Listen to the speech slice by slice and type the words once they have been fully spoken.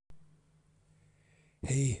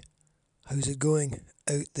Hey, how's it going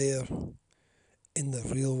out there in the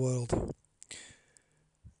real world?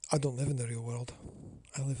 I don't live in the real world.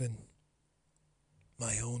 I live in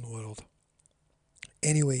my own world.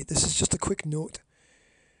 Anyway, this is just a quick note,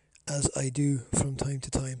 as I do from time to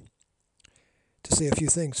time, to say a few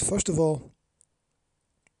things. First of all,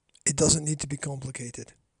 it doesn't need to be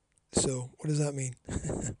complicated. So, what does that mean?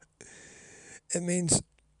 It means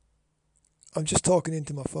I'm just talking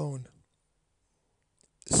into my phone,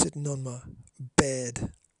 sitting on my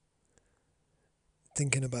bed,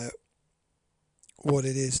 thinking about what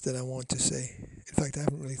it is that I want to say. In fact, I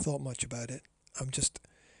haven't really thought much about it. I'm just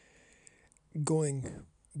going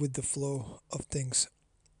with the flow of things.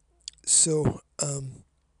 So,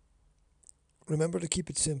 remember to keep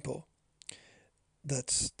it simple.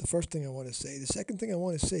 That's the first thing I want to say. The second thing I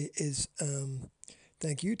want to say is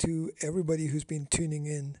thank you to everybody who's been tuning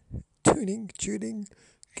in. Tuning,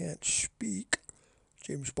 can't speak.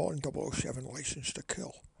 James Bond 007 License to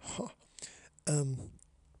Kill. Huh. Um,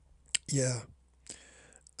 yeah.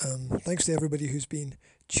 Thanks to everybody who's been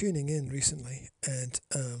tuning in recently and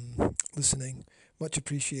listening. Much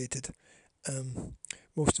appreciated.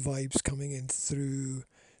 Most vibes coming in through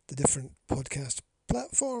the different podcast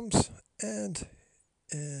platforms and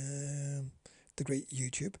the great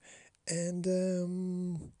YouTube.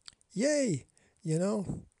 And yay,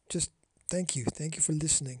 just thank you. Thank you for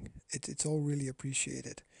listening. It's all really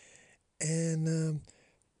appreciated. And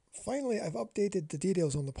finally, I've updated the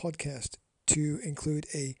details on the podcast to include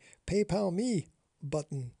a PayPal Me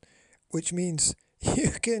button, which means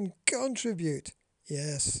you can contribute.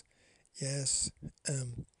 Yes, yes.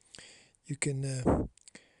 You can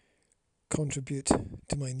contribute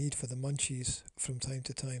to my need for the munchies from time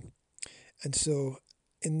to time. And so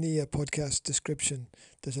in the podcast description,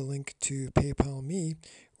 there's a link to PayPal Me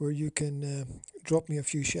where you can drop me a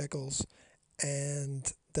few shekels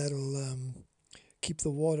and that'll keep the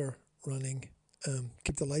water running,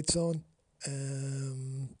 keep the lights on,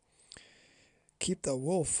 keep the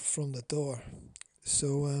wolf from the door.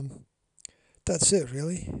 So that's it,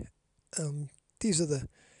 really. These are the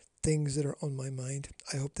things that are on my mind.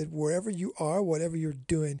 I hope that wherever you are, whatever you're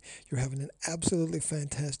doing, you're having an absolutely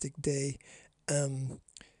fantastic day. And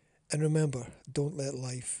remember, don't let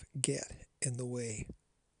life get in the way.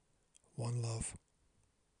 One love.